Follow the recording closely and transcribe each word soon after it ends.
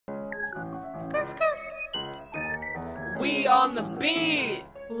Skirt, skirt. We on the beat.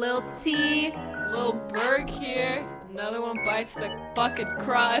 Lil T. Lil Berg here. Another one bites the fucking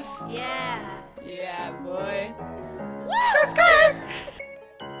crust. Yeah. Yeah, boy. Skirt, skirt.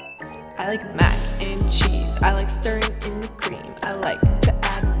 I like mac and cheese. I like stirring in the cream. I like to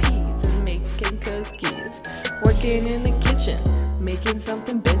add peas and making cookies. Working in the kitchen, making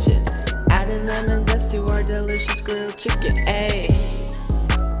something bitchin'. Adding lemon zest to our delicious grilled chicken. Ayy.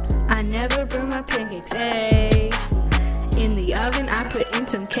 I never burn my pancakes. Ayy. In the oven, I put in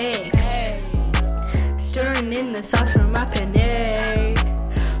some cakes. Stirring in the sauce from my penne.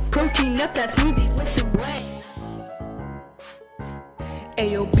 Protein up that smoothie with some whey.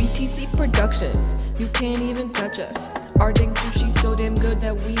 Ayo, BTC Productions, you can't even touch us. Our dang sushi's so damn good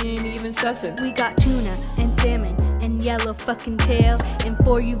that we ain't even sussin'. We got tuna and salmon and yellow fucking tail. And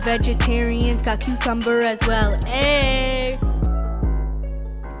for you vegetarians, got cucumber as well. Ayy.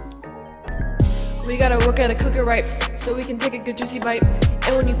 We gotta work at it, cook it right, so we can take a good juicy bite.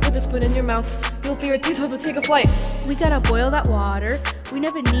 And when you put the spoon in your mouth, you'll feel your taste buds will take a flight. We gotta boil that water. We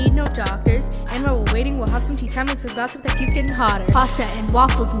never need no doctors. And while we're waiting, we'll have some tea time and some gossip that keeps getting hotter. Pasta and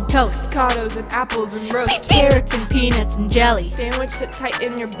waffles and toast. Avocados and apples and roast. Carrots and peanuts and jelly. Sandwich sit tight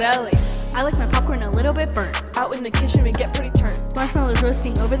in your belly. I like my popcorn a little bit burnt. Out in the kitchen, we get pretty turned. Marshmallows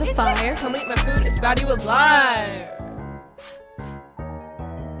roasting over the fire. Come eat my food, it's bad you alive.